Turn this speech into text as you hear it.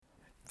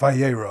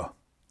Vayera,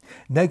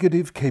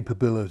 negative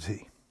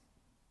capability.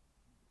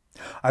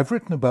 I've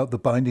written about the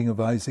binding of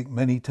Isaac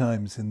many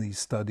times in these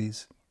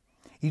studies,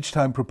 each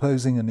time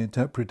proposing an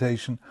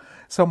interpretation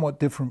somewhat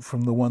different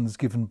from the ones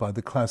given by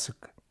the classic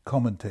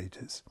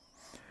commentators.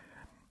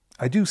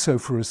 I do so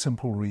for a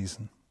simple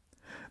reason.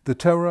 The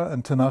Torah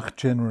and Tanakh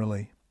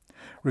generally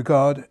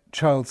regard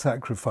child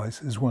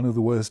sacrifice as one of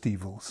the worst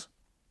evils.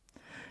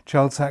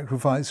 Child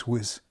sacrifice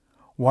was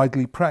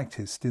widely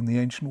practiced in the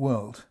ancient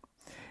world.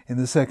 In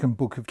the second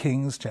book of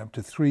Kings,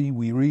 chapter 3,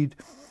 we read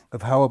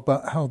of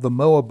how the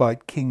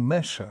Moabite king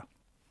Mesha,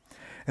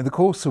 in the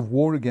course of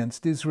war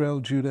against Israel,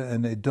 Judah,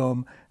 and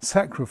Edom,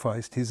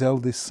 sacrificed his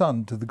eldest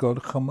son to the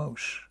god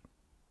Chemosh.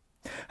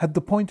 Had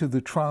the point of the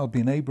trial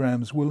been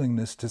Abraham's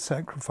willingness to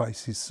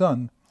sacrifice his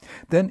son,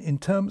 then in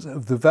terms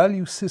of the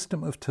value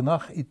system of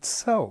Tanakh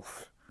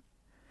itself,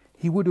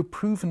 he would have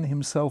proven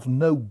himself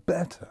no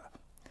better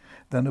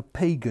than a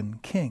pagan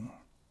king.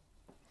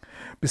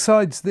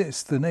 Besides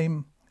this, the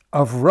name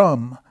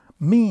Avram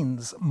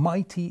means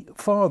mighty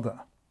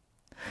father.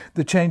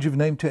 The change of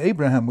name to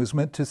Abraham was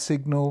meant to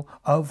signal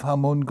Av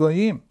Hamon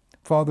Goyim,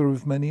 father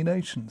of many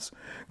nations.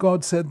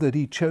 God said that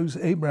he chose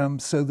Abraham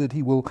so that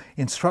he will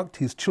instruct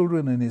his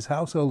children and his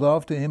household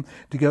after him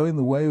to go in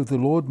the way of the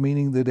Lord,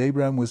 meaning that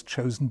Abraham was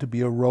chosen to be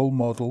a role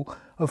model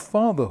of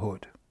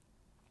fatherhood.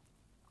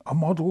 A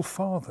model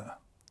father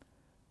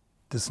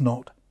does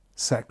not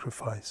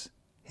sacrifice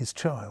his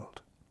child.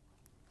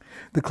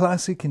 The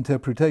classic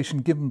interpretation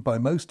given by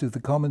most of the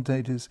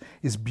commentators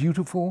is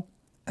beautiful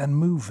and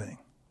moving.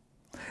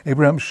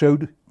 Abraham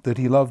showed that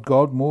he loved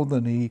God more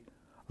than he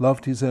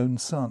loved his own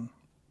son.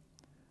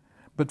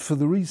 But for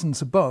the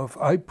reasons above,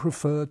 I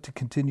prefer to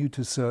continue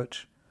to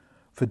search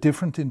for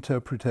different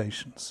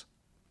interpretations.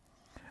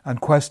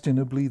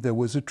 Unquestionably, there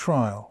was a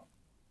trial.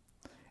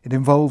 It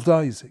involved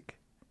Isaac.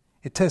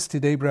 It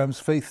tested Abraham's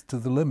faith to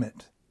the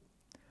limit.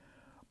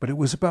 But it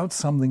was about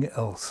something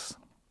else.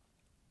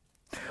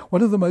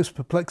 One of the most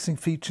perplexing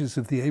features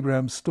of the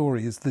Abraham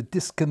story is the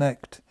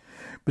disconnect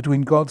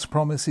between God's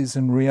promises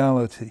and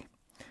reality.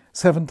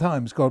 7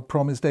 times God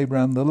promised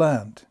Abraham the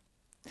land.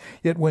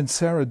 Yet when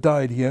Sarah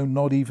died, he owned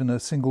not even a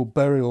single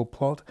burial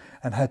plot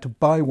and had to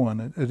buy one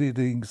at an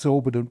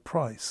exorbitant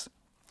price.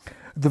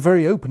 At the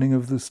very opening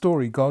of the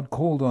story, God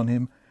called on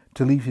him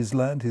to leave his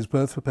land, his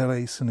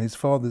birthplace, and his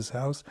father's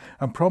house,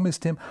 and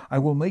promised him, "I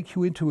will make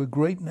you into a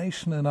great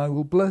nation and I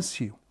will bless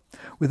you."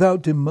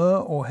 Without demur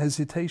or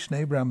hesitation,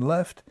 Abraham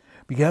left,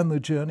 began the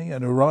journey,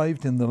 and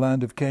arrived in the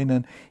land of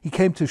Canaan. He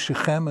came to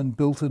Shechem and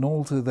built an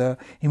altar there.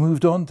 He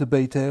moved on to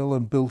Bethel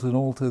and built an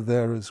altar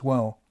there as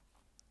well.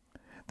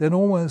 Then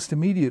almost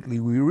immediately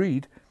we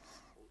read,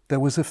 there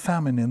was a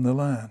famine in the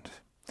land.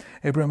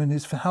 Abraham and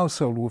his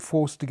household were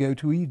forced to go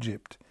to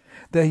Egypt.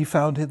 There he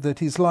found that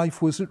his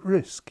life was at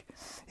risk.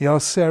 He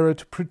asked Sarah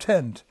to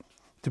pretend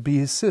to be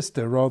his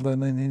sister rather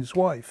than his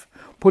wife,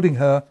 putting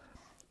her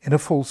in a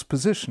false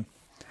position,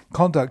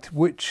 conduct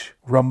which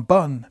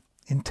Ramban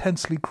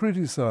intensely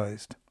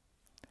criticized.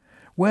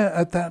 Where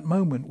at that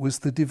moment was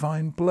the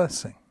divine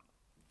blessing?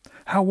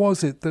 How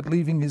was it that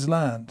leaving his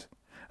land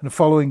and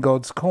following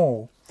God's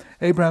call,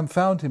 Abraham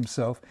found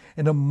himself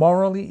in a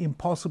morally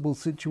impossible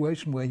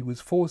situation where he was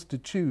forced to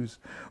choose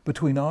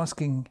between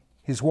asking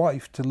his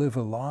wife to live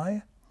a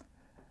lie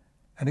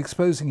and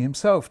exposing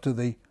himself to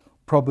the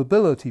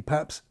probability,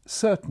 perhaps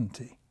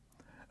certainty,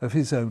 of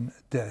his own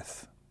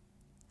death?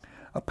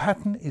 A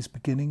pattern is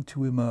beginning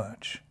to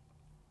emerge.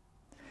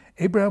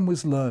 Abraham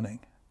was learning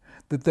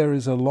that there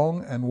is a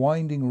long and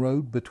winding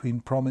road between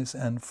promise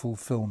and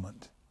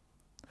fulfillment.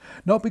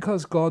 Not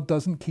because God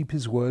doesn't keep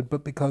his word,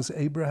 but because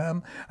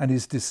Abraham and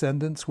his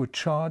descendants were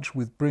charged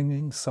with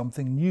bringing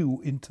something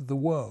new into the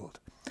world.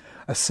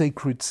 A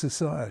sacred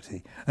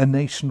society, a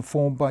nation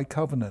formed by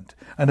covenant,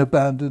 an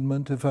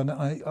abandonment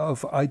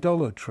of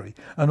idolatry,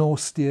 an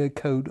austere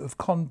code of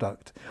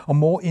conduct, a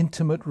more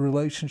intimate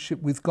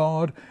relationship with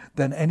God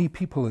than any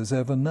people has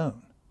ever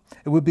known.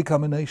 It would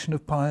become a nation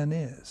of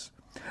pioneers.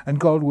 And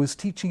God was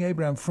teaching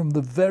Abraham from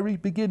the very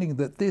beginning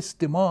that this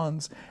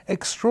demands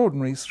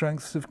extraordinary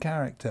strengths of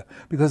character,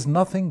 because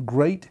nothing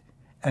great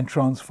and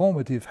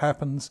transformative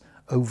happens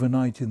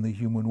overnight in the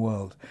human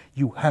world.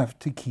 You have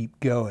to keep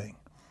going,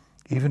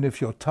 even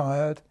if you're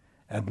tired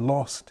and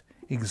lost,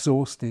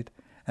 exhausted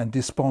and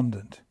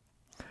despondent.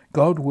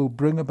 God will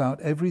bring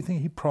about everything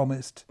he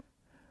promised,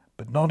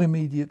 but not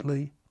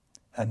immediately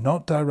and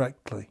not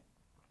directly.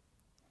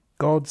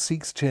 God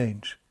seeks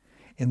change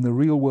in the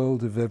real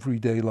world of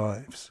everyday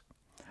lives,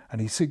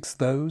 and he seeks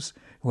those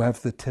who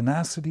have the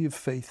tenacity of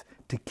faith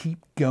to keep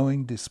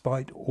going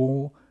despite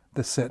all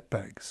the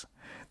setbacks.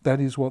 That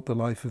is what the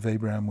life of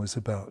Abraham was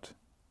about.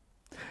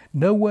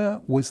 Nowhere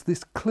was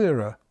this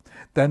clearer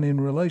than in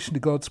relation to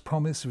God's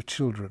promise of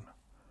children.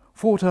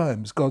 4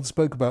 times God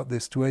spoke about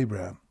this to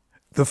Abraham.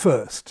 The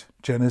first,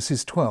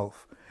 Genesis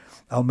 12,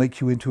 I'll make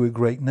you into a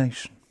great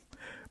nation.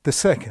 The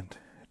second,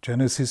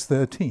 Genesis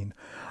 13,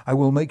 I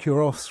will make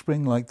your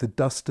offspring like the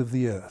dust of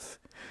the earth.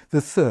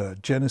 The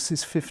third,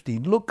 Genesis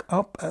 15, look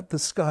up at the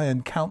sky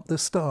and count the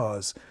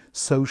stars,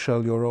 so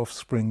shall your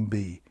offspring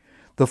be.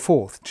 The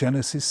fourth,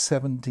 Genesis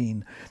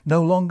 17.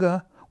 No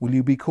longer will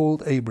you be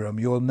called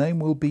Abram. Your name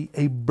will be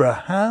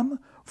Abraham,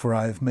 for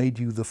I have made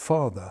you the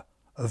father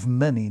of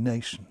many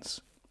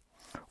nations.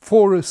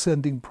 4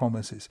 ascending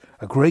promises.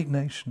 A great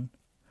nation,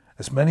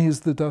 as many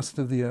as the dust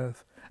of the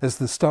earth, as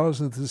the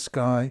stars of the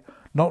sky,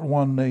 not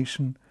one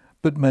nation,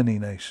 but many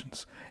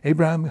nations.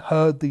 Abraham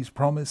heard these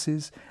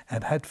promises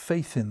and had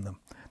faith in them.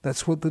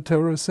 That's what the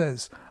Torah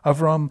says.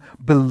 Avram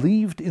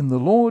believed in the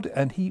Lord,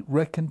 and he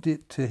reckoned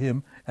it to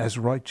him as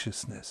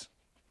righteousness.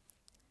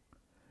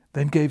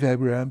 Then gave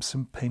Abraham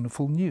some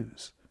painful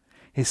news.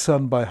 His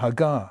son by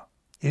Hagar,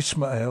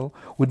 Ishmael,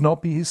 would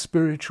not be his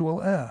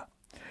spiritual heir.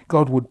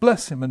 God would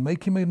bless him and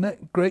make him a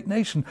great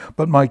nation,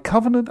 but my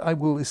covenant I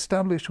will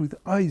establish with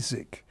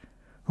Isaac,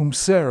 whom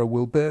Sarah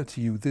will bear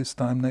to you this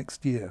time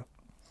next year.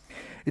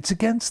 It's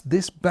against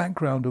this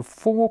background of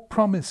 4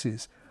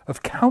 promises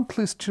of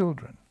countless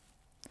children,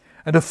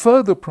 and a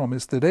further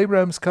promise that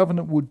Abraham's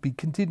covenant would be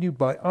continued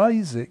by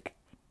Isaac,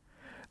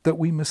 that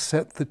we must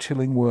set the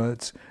chilling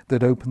words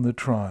that open the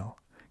trial.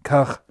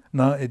 Kach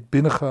na et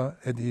bincha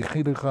et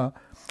yichidecha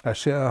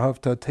asher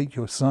ahavta, take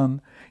your son,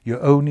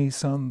 your only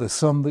son, the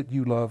son that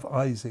you love,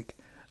 Isaac,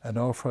 and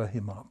offer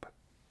him up.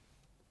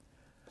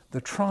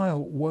 The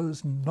trial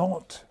was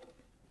not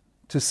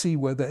to see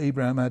whether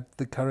Abraham had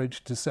the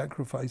courage to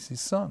sacrifice his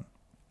son.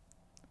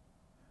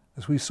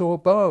 As we saw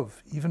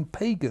above, even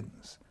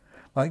pagans,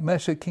 like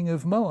Mesha, king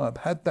of Moab,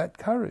 had that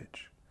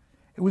courage.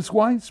 It was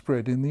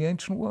widespread in the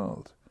ancient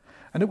world,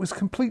 and it was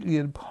completely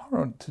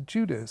abhorrent to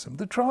Judaism.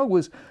 The trial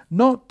was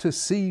not to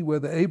see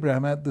whether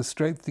Abraham had the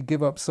strength to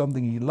give up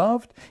something he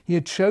loved. He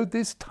had showed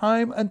this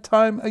time and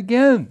time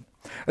again.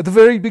 At the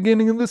very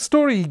beginning of the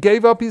story, he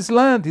gave up his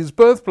land, his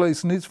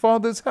birthplace, and his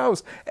father's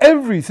house,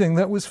 everything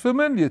that was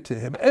familiar to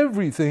him,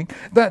 everything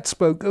that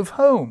spoke of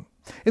home.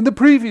 In the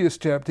previous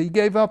chapter, he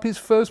gave up his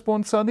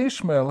firstborn son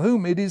Ishmael,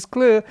 whom, it is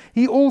clear,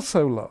 he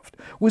also loved.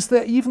 Was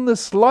there even the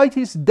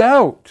slightest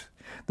doubt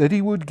that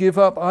he would give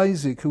up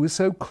Isaac, who was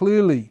so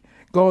clearly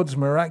God's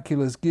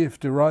miraculous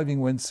gift, arriving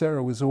when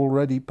Sarah was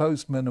already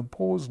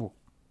postmenopausal?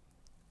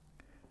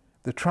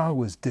 The trial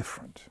was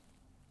different.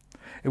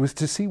 It was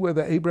to see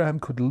whether Abraham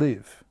could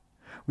live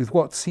with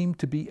what seemed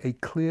to be a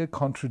clear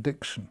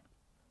contradiction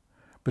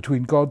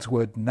between God's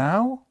word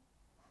now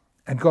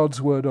and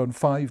God's word on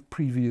 5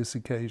 previous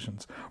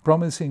occasions,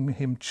 promising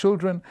him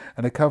children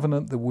and a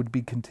covenant that would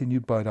be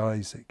continued by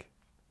Isaac.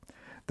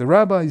 The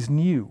rabbis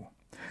knew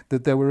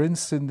that there were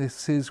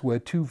instances where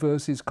 2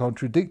 verses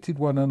contradicted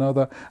one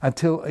another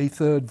until a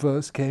 3rd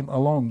verse came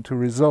along to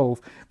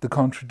resolve the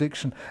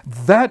contradiction.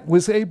 That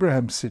was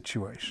Abraham's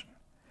situation.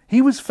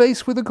 He was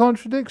faced with a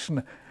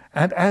contradiction,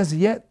 and as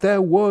yet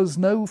there was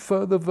no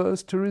further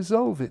verse to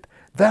resolve it.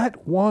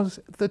 That was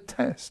the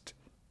test.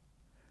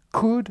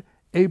 Could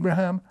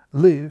Abraham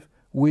live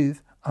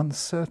with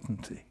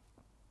uncertainty?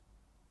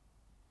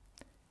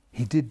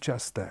 He did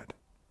just that.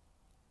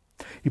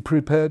 He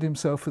prepared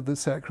himself for the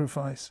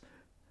sacrifice,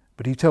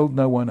 but he told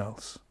no one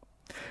else.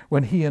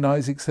 When he and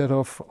Isaac set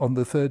off on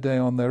the 3rd day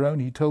on their own,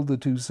 he told the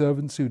 2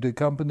 servants who'd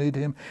accompanied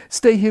him,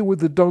 "Stay here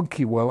with the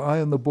donkey while I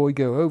and the boy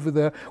go over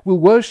there. We'll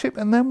worship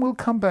and then we'll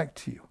come back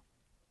to you."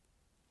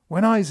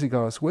 When Isaac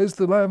asked, "Where's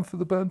the lamb for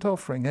the burnt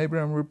offering?"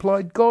 Abraham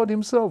replied, "God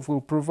himself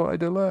will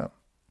provide a lamb."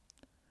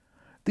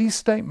 These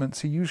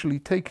statements are usually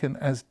taken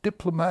as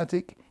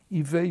diplomatic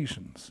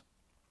evasions.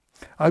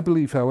 I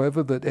believe,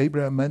 however, that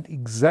Abraham meant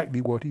exactly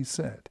what he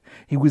said.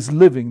 He was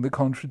living the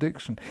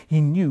contradiction.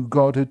 He knew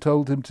God had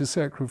told him to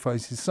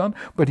sacrifice his son,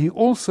 but he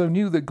also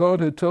knew that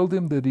God had told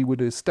him that he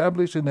would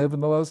establish an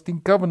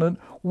everlasting covenant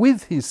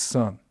with his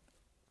son.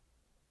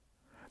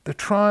 The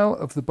trial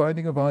of the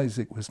binding of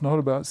Isaac was not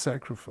about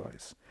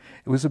sacrifice.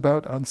 It was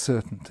about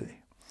uncertainty.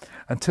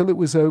 Until it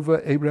was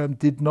over, Abraham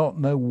did not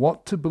know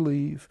what to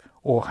believe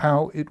or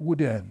how it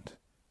would end.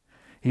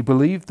 He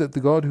believed that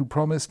the God who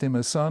promised him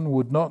a son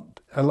would not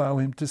allow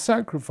him to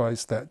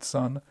sacrifice that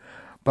son,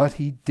 but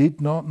he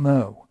did not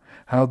know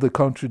how the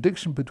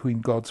contradiction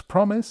between God's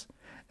promise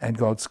and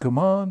God's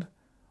command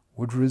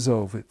would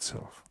resolve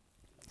itself.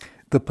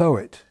 The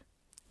poet,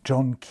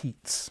 John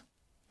Keats,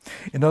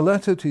 in a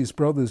letter to his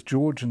brothers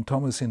George and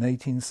Thomas in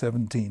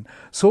 1817,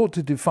 sought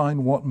to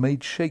define what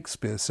made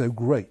Shakespeare so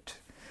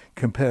great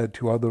compared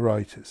to other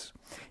writers.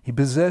 He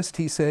possessed,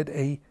 he said,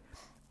 a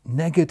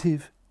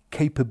negative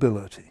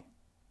capability.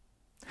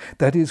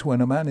 That is,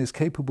 when a man is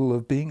capable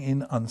of being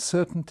in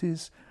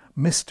uncertainties,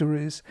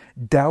 mysteries,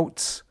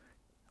 doubts,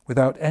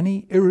 without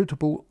any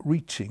irritable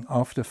reaching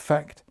after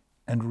fact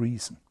and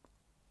reason.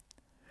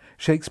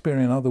 Shakespeare,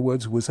 in other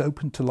words, was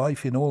open to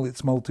life in all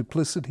its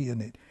multiplicity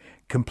and its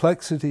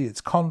complexity,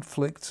 its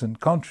conflicts and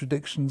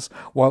contradictions,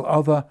 while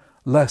other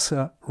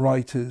lesser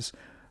writers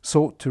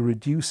sought to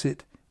reduce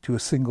it to a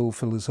single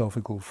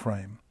philosophical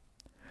frame.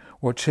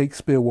 What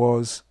Shakespeare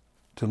was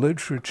to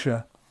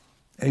literature,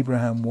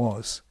 Abraham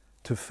was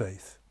to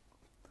faith.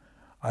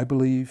 I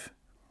believe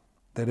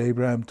that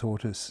Abraham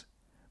taught us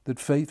that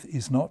faith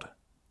is not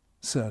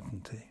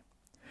certainty.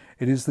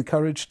 It is the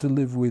courage to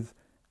live with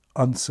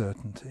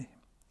uncertainty.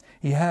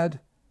 He had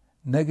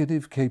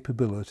negative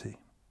capability.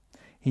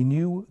 He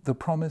knew the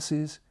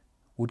promises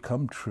would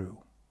come true.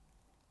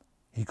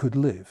 He could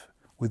live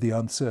with the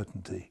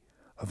uncertainty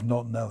of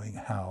not knowing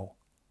how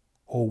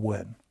or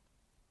when.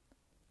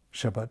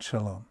 Shabbat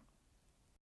Shalom.